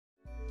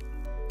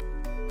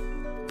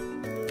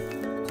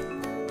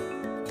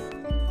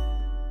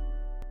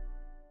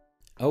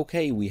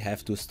Okay, we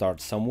have to start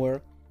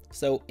somewhere.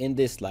 So in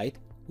this slide,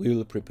 we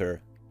will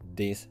prepare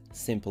this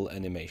simple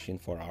animation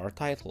for our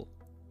title.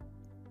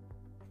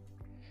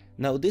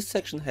 Now this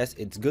section has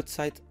its good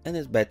sides and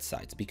its bad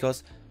sides,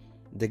 because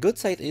the good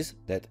side is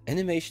that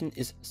animation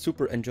is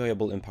super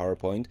enjoyable in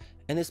PowerPoint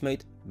and is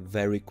made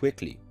very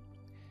quickly.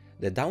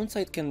 The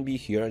downside can be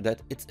here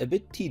that it's a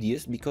bit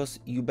tedious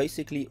because you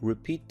basically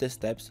repeat the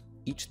steps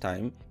each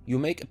time, you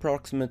make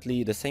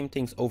approximately the same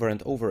things over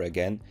and over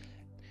again.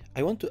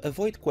 I want to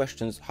avoid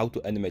questions how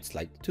to animate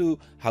slide 2,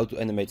 how to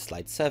animate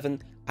slide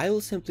 7. I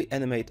will simply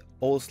animate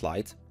all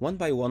slides one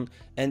by one,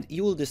 and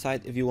you will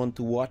decide if you want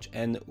to watch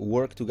and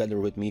work together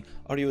with me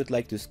or you would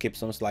like to skip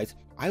some slides.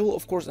 I will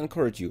of course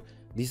encourage you,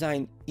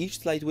 design each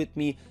slide with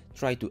me,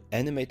 try to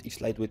animate each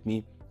slide with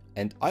me,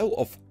 and I will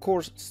of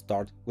course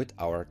start with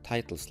our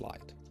title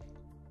slide.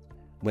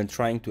 When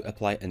trying to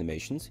apply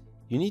animations,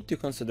 you need to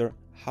consider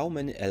how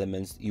many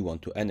elements you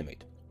want to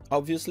animate.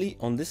 Obviously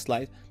on this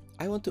slide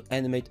I want to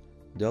animate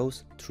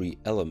those 3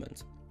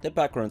 elements. The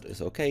background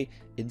is okay,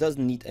 it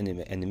doesn't need any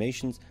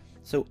animations,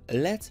 so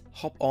let's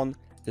hop on,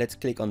 let's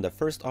click on the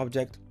first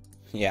object.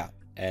 Yeah,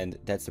 and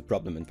that's the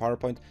problem in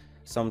PowerPoint,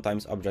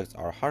 sometimes objects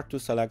are hard to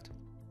select.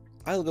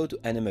 I'll go to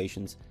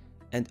animations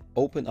and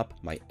open up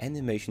my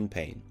animation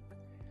pane.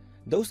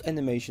 Those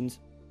animations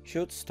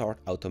should start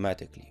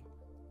automatically.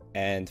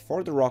 And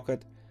for the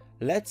rocket,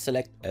 let's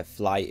select a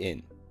fly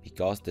in,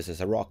 because this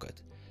is a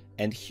rocket.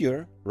 And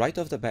here, right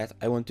off the bat,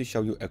 I want to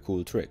show you a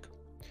cool trick.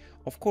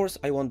 Of course,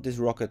 I want this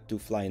rocket to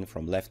fly in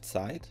from left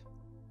side.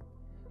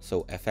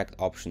 So effect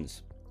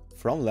options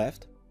from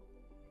left.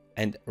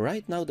 And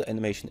right now the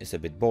animation is a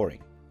bit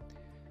boring.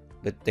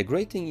 But the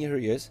great thing here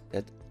is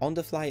that on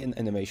the fly in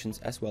animations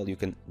as well, you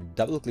can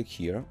double click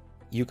here.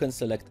 You can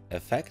select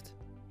effect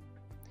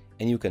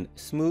and you can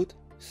smooth,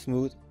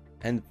 smooth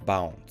and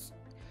bounce.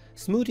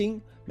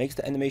 Smoothing makes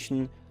the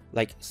animation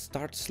like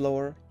start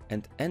slower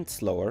and end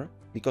slower,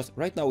 because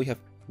right now we have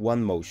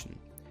one motion.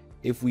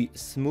 If we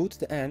smooth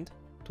the end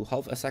to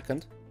half a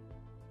second,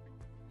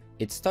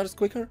 it starts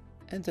quicker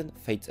and then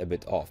fades a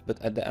bit off, but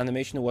the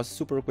animation was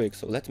super quick,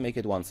 so let's make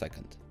it 1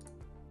 second.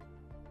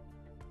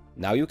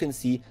 Now you can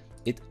see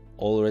it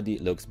already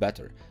looks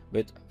better,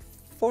 but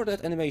for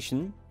that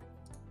animation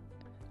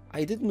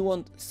I didn't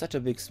want such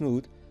a big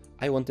smooth,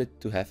 I wanted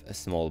to have a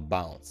small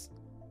bounce.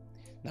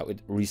 Now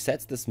it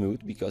resets the smooth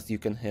because you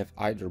can have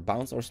either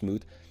bounce or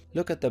smooth.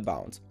 Look at the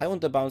bounce. I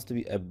want the bounce to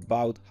be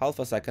about half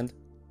a second,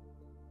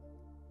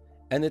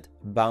 and it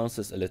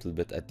bounces a little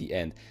bit at the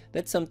end.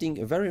 That's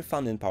something very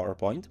fun in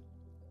PowerPoint.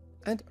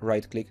 And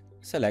right click,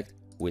 select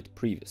with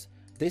previous.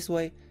 This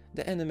way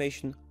the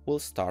animation will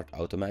start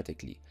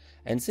automatically.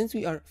 And since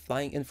we are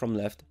flying in from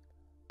left,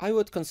 I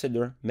would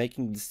consider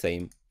making the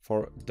same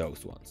for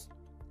those ones.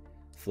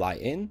 Fly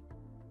in,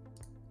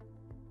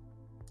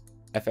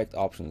 effect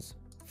options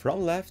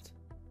from left,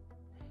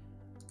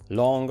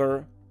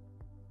 longer,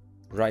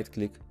 right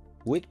click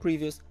with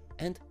previous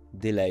and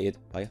delay it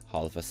by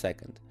half a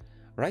second.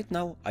 Right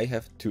now I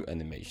have 2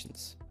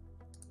 animations.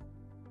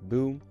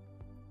 Boom,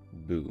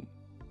 boom.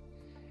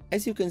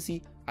 As you can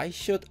see, I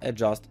should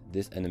adjust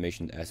this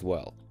animation as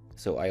well.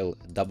 So I'll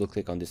double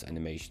click on this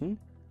animation.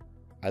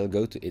 I'll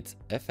go to its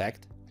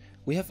effect.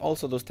 We have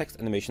also those text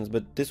animations,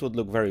 but this would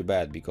look very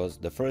bad because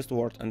the first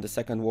word and the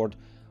second word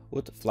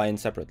would fly in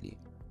separately.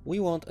 We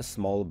want a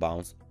small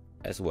bounce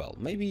as well,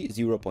 maybe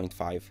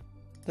 0.5,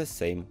 the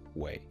same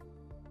way.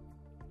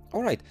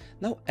 Alright,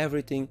 now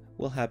everything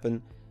will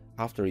happen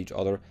after each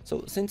other.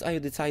 So since I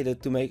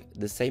decided to make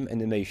the same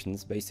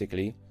animations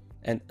basically,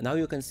 and now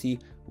you can see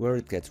where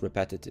it gets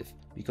repetitive,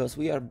 because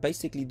we are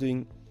basically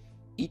doing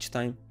each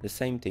time the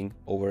same thing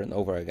over and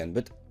over again,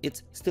 but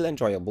it's still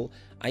enjoyable.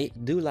 I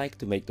do like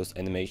to make those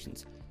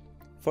animations.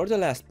 For the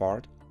last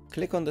part,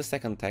 click on the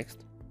second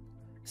text,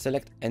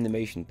 select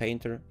Animation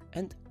Painter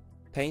and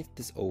paint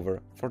this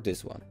over for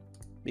this one,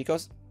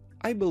 because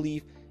I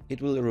believe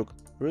it will look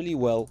really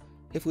well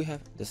if we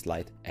have the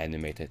slide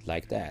animated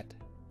like that.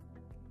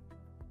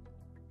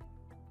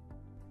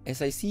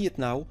 As I see it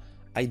now,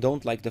 I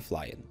don't like the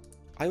fly-in.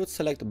 I would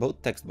select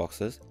both text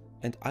boxes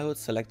and I would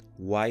select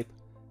wipe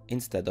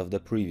instead of the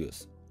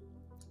previous.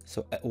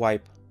 So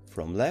wipe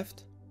from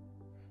left,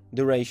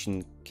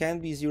 duration can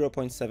be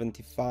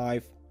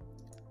 0.75,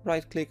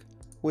 right click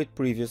with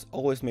previous,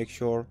 always make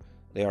sure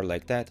they are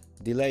like that,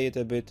 delay it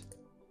a bit,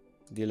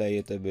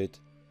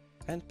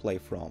 and play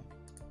from.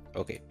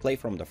 Okay, play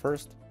from the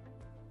first.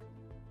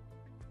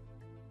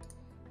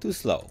 Too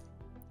slow.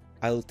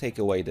 I'll take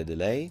away the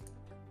delay.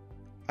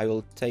 I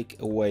will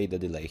take away the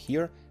delay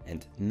here,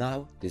 and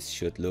now this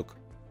should look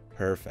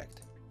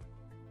perfect.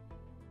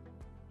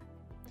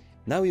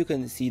 Now you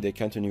can see the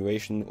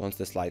continuation once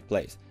the slide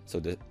plays. So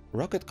the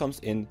rocket comes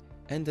in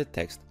and the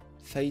text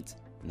fades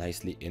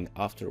nicely in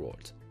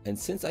afterwards. And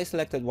since I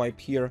selected wipe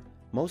here,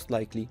 most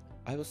likely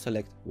I will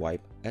select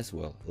wipe as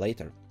well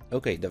later.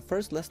 Okay, the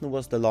first lesson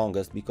was the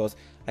longest because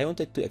I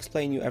wanted to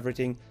explain you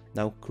everything.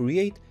 Now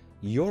create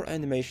your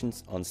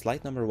animations on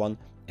slide number 1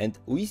 and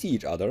we see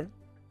each other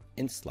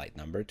in slide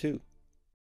number 2.